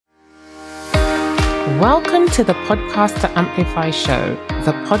Welcome to the Podcast to Amplify show,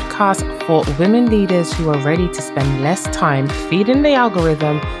 the podcast for women leaders who are ready to spend less time feeding the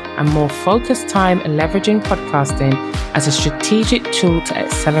algorithm and more focused time leveraging podcasting as a strategic tool to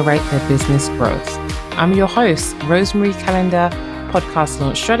accelerate their business growth. I'm your host, Rosemary Calendar, podcast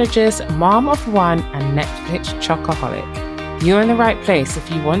launch strategist, mom of one, and Netflix chocoholic. You're in the right place if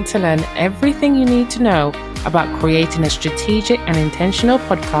you want to learn everything you need to know about creating a strategic and intentional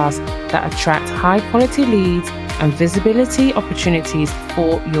podcast that attracts high-quality leads and visibility opportunities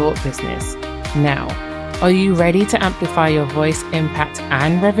for your business. Now, are you ready to amplify your voice, impact,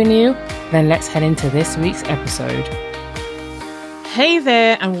 and revenue? Then let's head into this week's episode. Hey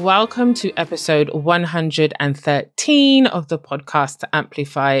there, and welcome to episode 113 of the Podcast to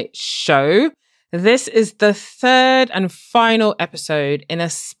Amplify show. This is the third and final episode in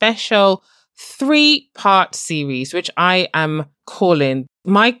a special 3-part series, which I am calling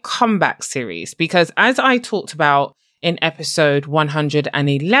my comeback series, because as I talked about in episode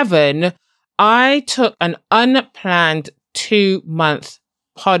 111, I took an unplanned 2-month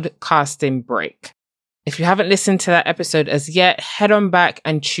podcasting break. If you haven't listened to that episode as yet, head on back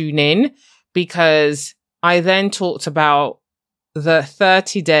and tune in, because I then talked about the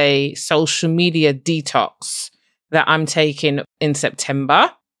 30-day social media detox that I'm taking in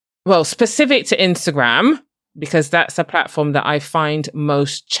September. Well, specific to Instagram, because that's a platform that I find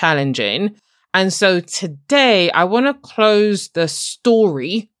most challenging. And so today I want to close the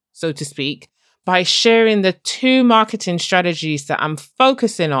story, so to speak, by sharing the 2 marketing strategies that I'm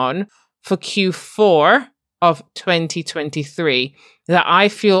focusing on for Q4 of 2023 that I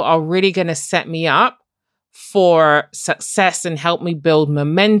feel are really going to set me up for success and help me build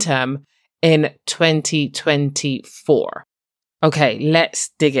momentum in 2024. Okay, let's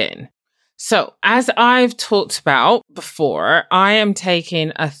dig in. So, as I've talked about before, I am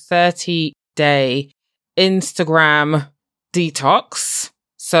taking a 30-day Instagram detox.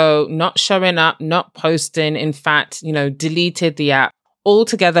 So, not showing up, not posting. In fact, deleted the app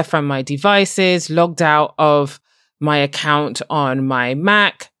altogether from my devices, logged out of my account on my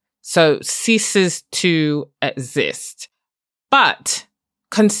Mac. So, ceases to exist. But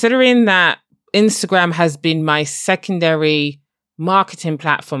considering that Instagram has been my secondary marketing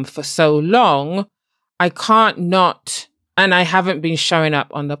platform for so long, I can't not, and I haven't been showing up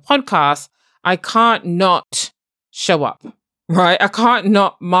on the podcast, I can't not show up, right? I can't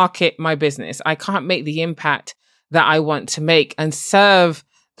not market my business. I can't make the impact that I want to make and serve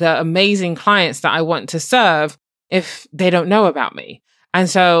the amazing clients that I want to serve if they don't know about me. And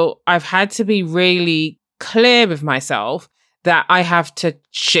so I've had to be really clear with myself that I have to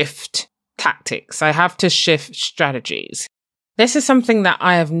shift tactics. I have to shift strategies. This is something that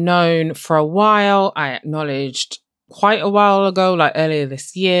I have known for a while. I acknowledged quite a while ago, like earlier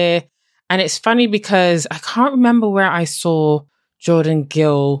this year. And it's funny because I can't remember where I saw Jordan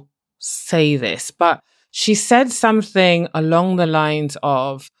Gill say this, but she said something along the lines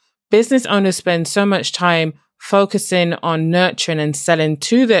of business owners spend so much time focusing on nurturing and selling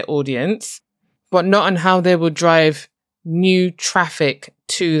to their audience, but not on how they will drive new traffic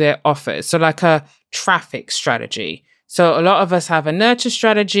to their offers. So like a traffic strategy. So a lot of us have a nurture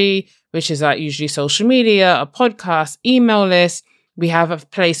strategy, which is like usually social media, a podcast, email list. We have a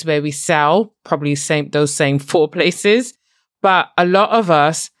place where we sell, probably those same 4 places. But a lot of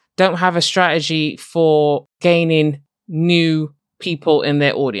us don't have a strategy for gaining new people in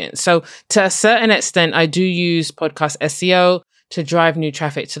their audience. So to a certain extent, I do use podcast SEO to drive new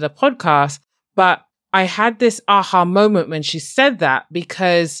traffic to the podcast. But I had this aha moment when she said that,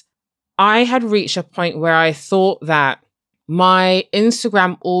 because I had reached a point where I thought that my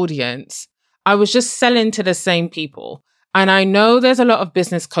Instagram audience, I was just selling to the same people. And I know there's a lot of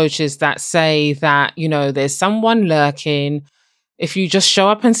business coaches that say that, there's someone lurking. If you just show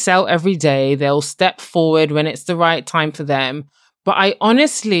up and sell every day, they'll step forward when it's the right time for them. But I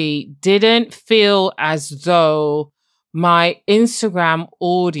honestly didn't feel as though my Instagram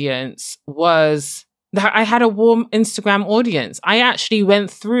audience that I had a warm Instagram audience. I actually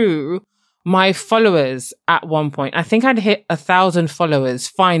went through my followers at one point. I think I'd hit 1,000 followers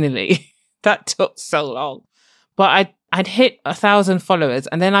finally. That took so long. But I'd hit 1,000 followers.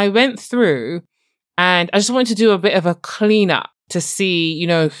 And then I went through and I just wanted to do a bit of a cleanup to see,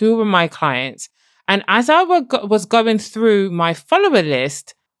 who were my clients. And as I was going through my follower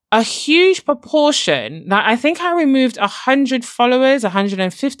list, a huge proportion, like I think I removed 100 followers,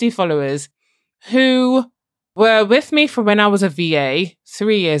 150 followers who were with me from when I was a VA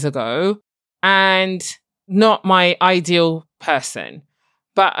 3 years ago, and not my ideal person.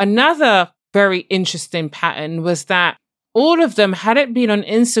 But another very interesting pattern was that all of them hadn't been on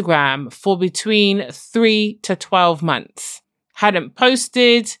Instagram for between 3 to 12 months, hadn't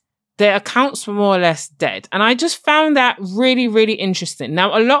posted. Their accounts were more or less dead. And I just found that really, really interesting.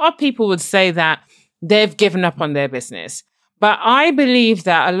 Now, a lot of people would say that they've given up on their business, but I believe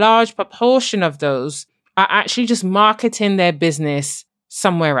that a large proportion of those are actually just marketing their business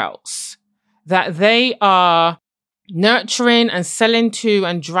somewhere else, that they are nurturing and selling to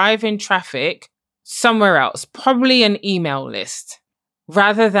and driving traffic somewhere else, probably an email list,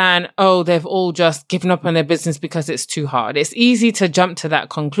 rather than, oh, they've all just given up on their business because it's too hard. It's easy to jump to that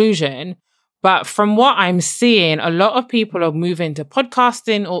conclusion. But from what I'm seeing, a lot of people are moving to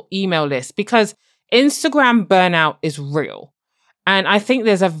podcasting or email lists because Instagram burnout is real. And I think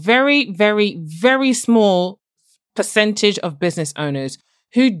there's a very, very, very small percentage of business owners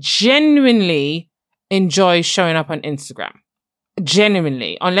who genuinely enjoy showing up on Instagram.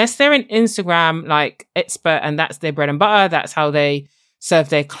 Genuinely. Unless they're an Instagram like expert and that's their bread and butter, that's how they serve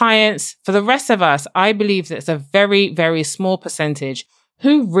their clients. For the rest of us, I believe that it's a very, very small percentage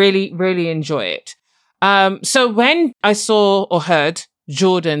who really, really enjoy it. So when I saw or heard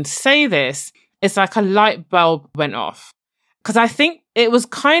Jordan say this, it's like a light bulb went off. Because I think it was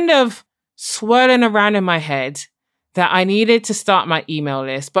kind of swirling around in my head that I needed to start my email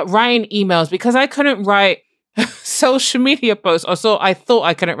list, but writing emails because I couldn't write social media posts, or so I thought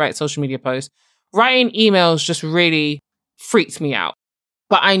I couldn't write social media posts. Writing emails just really freaked me out.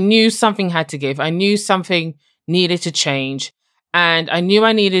 But I knew something had to give. I knew something needed to change. And I knew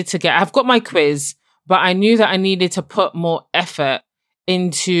I needed to I've got my quiz, but I knew that I needed to put more effort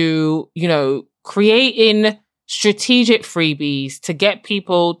into, creating strategic freebies to get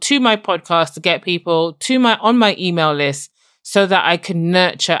people to my podcast, to get people on my email list so that I can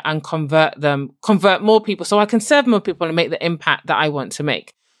nurture and convert more people so I can serve more people and make the impact that I want to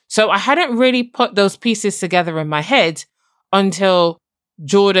make. So I hadn't really put those pieces together in my head until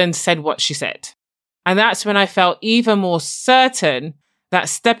Jordan said what she said. And that's when I felt even more certain that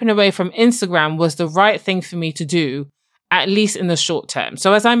stepping away from Instagram was the right thing for me to do, at least in the short term.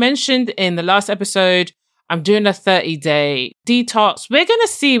 So as I mentioned in the last episode, I'm doing a 30-day detox. We're going to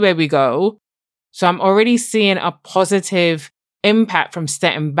see where we go. So I'm already seeing a positive impact from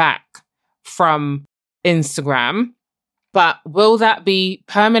stepping back from Instagram. But will that be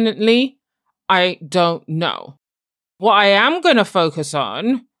permanently? I don't know. What I am going to focus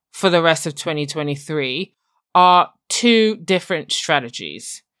on for the rest of 2023 are 2 different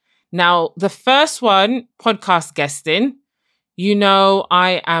strategies. Now, the first one, podcast guesting.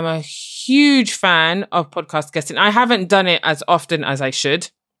 I am a huge fan of podcast guesting. I haven't done it as often as I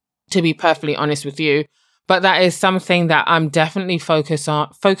should, to be perfectly honest with you, but that is something that I'm definitely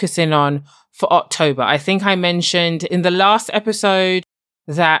focusing on for October. I think I mentioned in the last episode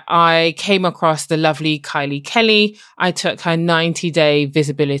that I came across the lovely Kylie Kelly. I took her 90-day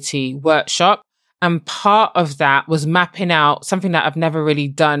visibility workshop, and part of that was mapping out something that I've never really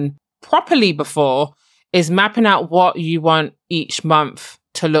done properly before, is mapping out what you want each month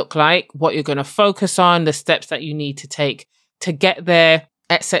to look like, what you're going to focus on, the steps that you need to take to get there,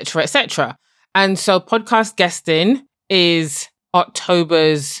 etc., etc. And so podcast guesting is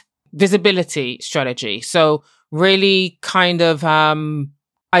October's visibility strategy. So really kind of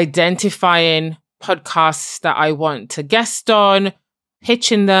identifying podcasts that I want to guest on,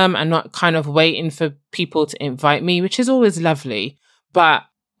 pitching them and not kind of waiting for people to invite me, which is always lovely. But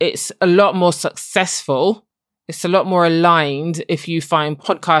it's a lot more successful. It's a lot more aligned if you find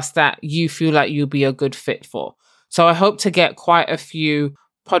podcasts that you feel like you'll be a good fit for. So I hope to get quite a few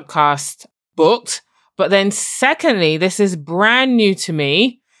podcasts booked. But then secondly, this is brand new to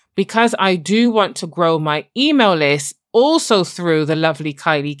me because I do want to grow my email list also through the lovely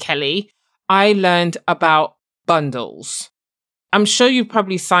Kylie Kelly. I learned about bundles. I'm sure you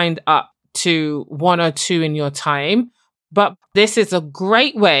probably signed up to 1 or 2 in your time, but this is a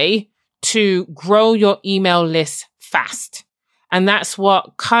great way to grow your email list fast. And that's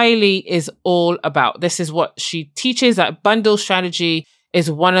what Kylie is all about. This is what she teaches. That bundle strategy is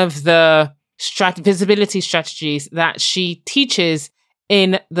one of the visibility strategies that she teaches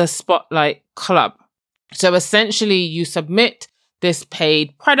in the Spotlight Club. So essentially, you submit this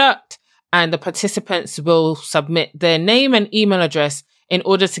paid product and the participants will submit their name and email address in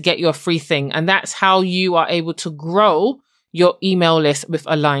order to get your free thing. And that's how you are able to grow your email list with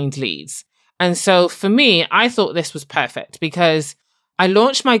aligned leads. And so for me, I thought this was perfect because I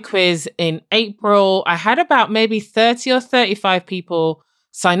launched my quiz in April. I had about maybe 30 or 35 people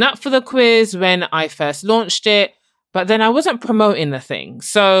sign up for the quiz when I first launched it, but then I wasn't promoting the thing.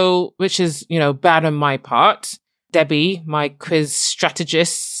 So, which is, bad on my part. Debbie, my quiz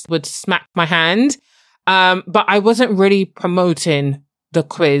strategist, would smack my hand. But I wasn't really promoting the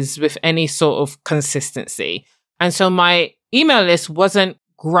quiz with any sort of consistency. And so my email list wasn't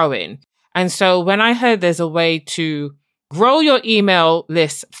growing. And so when I heard there's a way to grow your email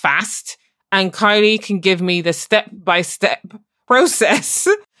list fast, and Kylie can give me the step-by-step process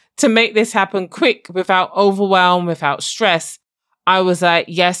to make this happen quick without overwhelm, without stress, I was like,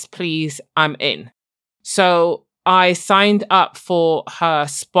 yes, please, I'm in. So I signed up for her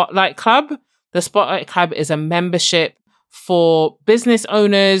Spotlight Club. The Spotlight Club is a membership for business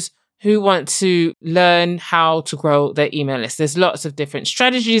owners who want to learn how to grow their email list. There's lots of different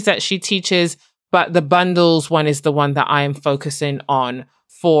strategies that she teaches, but the bundles one is the one that I am focusing on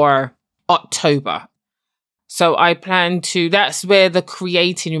for October. So I plan to, that's where the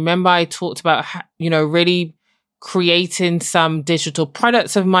creating, remember I talked about, really creating some digital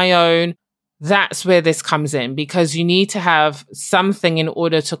products of my own. That's where this comes in, because you need to have something in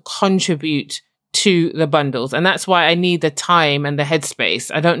order to contribute to the bundles. And that's why I need the time and the headspace.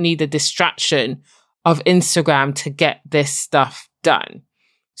 I don't need the distraction of Instagram to get this stuff done.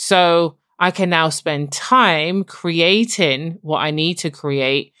 So I can now spend time creating what I need to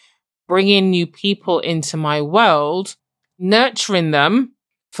create, bringing new people into my world, nurturing them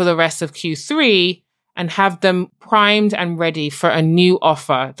for the rest of Q3, and have them primed and ready for a new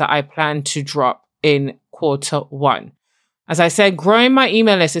offer that I plan to drop in Q1. As I said, growing my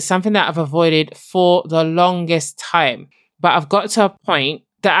email list is something that I've avoided for the longest time, but I've got to a point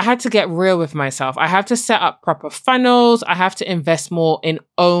that I had to get real with myself. I have to set up proper funnels. I have to invest more in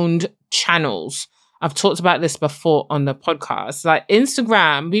owned channels. I've talked about this before on the podcast. Like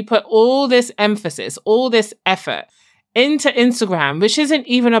Instagram, we put all this emphasis, all this effort into Instagram, which isn't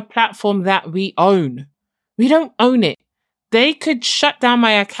even a platform that we own. We don't own it. They could shut down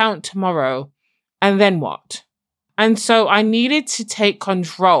my account tomorrow, and then what? And so I needed to take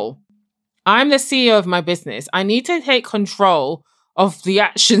control. I'm the CEO of my business. I need to take control of the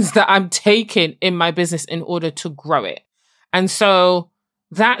actions that I'm taking in my business in order to grow it. And so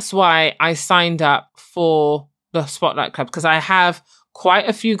that's why I signed up for the Spotlight Club, because I have quite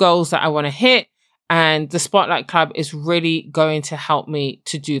a few goals that I want to hit. And the Spotlight Club is really going to help me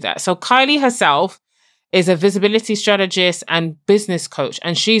to do that. So Kylie herself is a visibility strategist and business coach,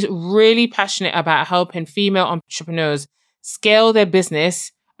 and she's really passionate about helping female entrepreneurs scale their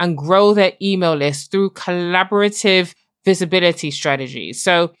business and grow their email list through collaborative visibility strategies.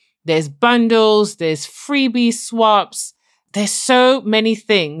 So there's bundles, there's freebie swaps, there's so many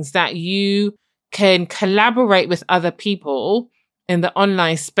things that you can collaborate with other people in the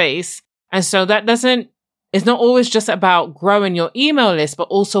online space. And so it's not always just about growing your email list, but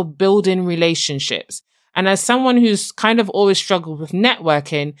also building relationships. And as someone who's kind of always struggled with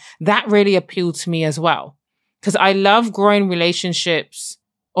networking, that really appealed to me as well. Because I love growing relationships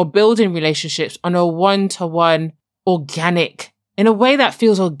or building relationships on a one-to-one organic, in a way that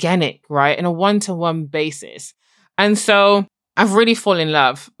feels organic, right? In a one-to-one basis. And so I've really fallen in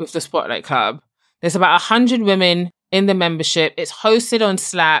love with the Spotlight Club. There's about 100 women in the membership. It's hosted on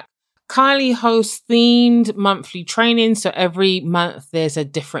Slack. Kylie hosts themed monthly training. So every month there's a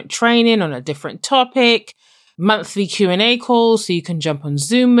different training on a different topic, monthly Q&A calls. So you can jump on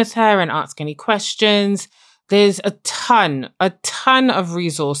Zoom with her and ask any questions. There's a ton of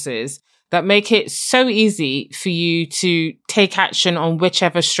resources that make it so easy for you to take action on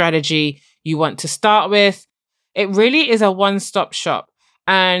whichever strategy you want to start with. It really is a one-stop shop.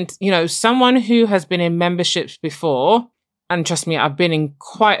 And, someone who has been in memberships before, and trust me, I've been in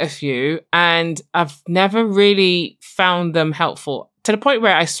quite a few, and I've never really found them helpful to the point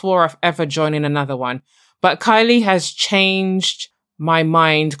where I swore off ever joining another one. But Kylie has changed my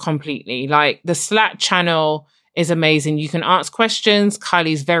mind completely. Like, the Slack channel is amazing. You can ask questions.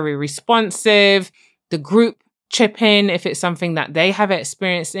 Kylie's very responsive. The group chip in if it's something that they have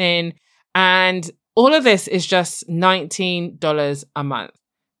experience in. And all of this is just $19 a month.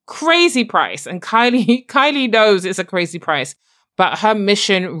 Crazy price. And Kylie knows it's a crazy price, but her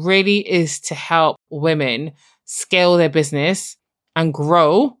mission really is to help women scale their business and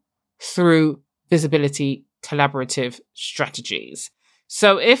grow through visibility collaborative strategies.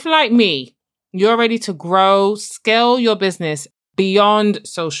 So if, like me, you're ready to grow, scale your business beyond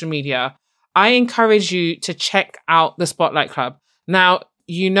social media, I encourage you to check out the Spotlight Club. Now,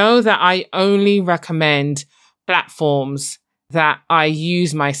 you know that I only recommend platforms that I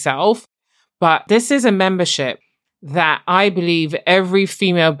use myself, but this is a membership that I believe every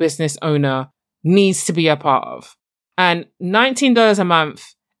female business owner needs to be a part of. And $19 a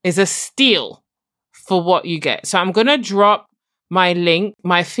month is a steal for what you get. So I'm going to drop my link,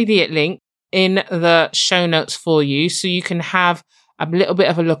 my affiliate link, in the show notes for you so you can have a little bit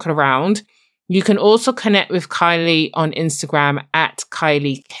of a look around. You can also connect with Kylie on Instagram at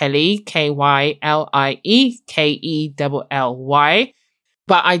Kylie Kelly, KYLIEKELLY.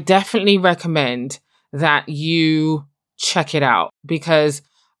 But I definitely recommend that you check it out because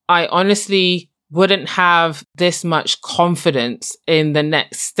I honestly wouldn't have this much confidence in the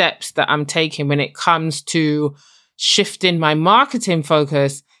next steps that I'm taking when it comes to shifting my marketing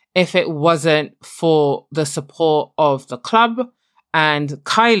focus if it wasn't for the support of the club and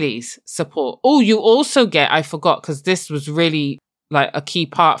Kylie's support. Oh, you also get, I forgot because this was really like a key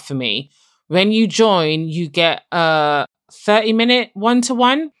part for me. When you join, you get a 30-minute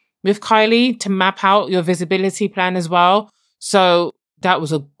one-to-one with Kylie to map out your visibility plan as well. So that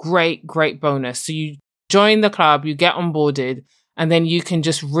was a great, great bonus. So you join the club, you get onboarded, and then you can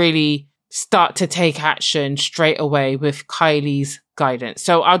just really start to take action straight away with Kylie's guidance.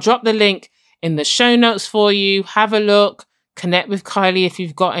 So I'll drop the link in the show notes for you. Have a look, connect with Kylie if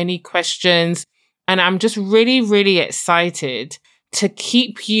you've got any questions. And I'm just really, really excited to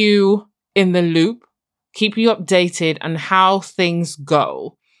keep you in the loop, keep you updated on how things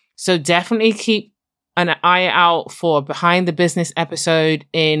go. So definitely keep an eye out for Behind the Business episode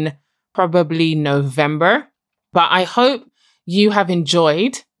in probably November. But I hope you have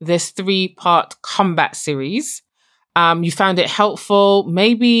enjoyed this 3-part combat series. You found it helpful.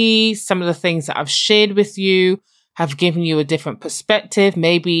 Maybe some of the things that I've shared with you have given you a different perspective.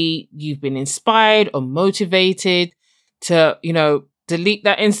 Maybe you've been inspired or motivated to, delete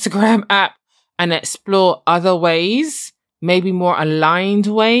that Instagram app and explore other ways, maybe more aligned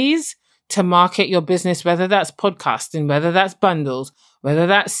ways to market your business, whether that's podcasting, whether that's bundles, whether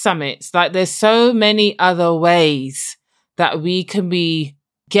that's summits. Like there's so many other ways that we can be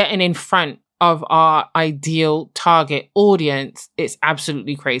getting in front of our ideal target audience. It's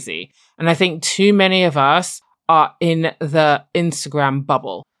absolutely crazy. And I think too many of us are in the Instagram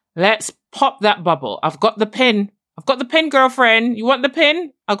bubble. Let's pop that bubble. I've got the pin, girlfriend. You want the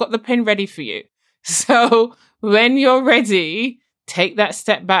pin? I've got the pin ready for you. So when you're ready, take that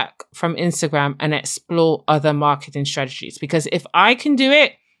step back from Instagram and explore other marketing strategies. Because if I can do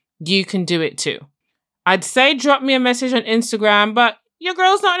it, you can do it too. I'd say drop me a message on Instagram, but your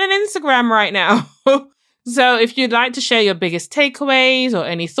girl's not on Instagram right now. So if you'd like to share your biggest takeaways or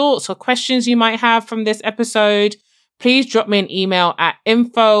any thoughts or questions you might have from this episode, please drop me an email at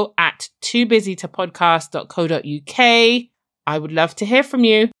info@toobusytopodcast.co.uk. I would love to hear from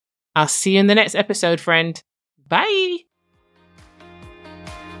you. I'll see you in the next episode, friend. Bye.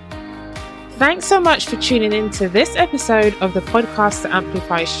 Thanks so much for tuning in to this episode of the Podcast to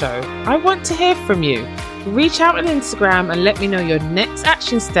Amplify show. I want to hear from you. Reach out on Instagram and let me know your next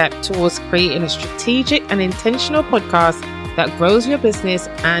action step towards creating a strategic and intentional podcast that grows your business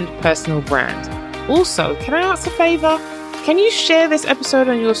and personal brand. Also, can I ask a favor? Can you share this episode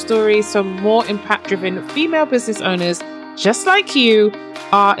on your stories so more impact-driven female business owners just like you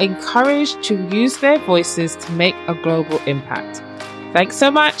are encouraged to use their voices to make a global impact? Thanks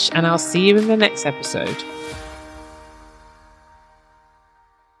so much, and I'll see you in the next episode.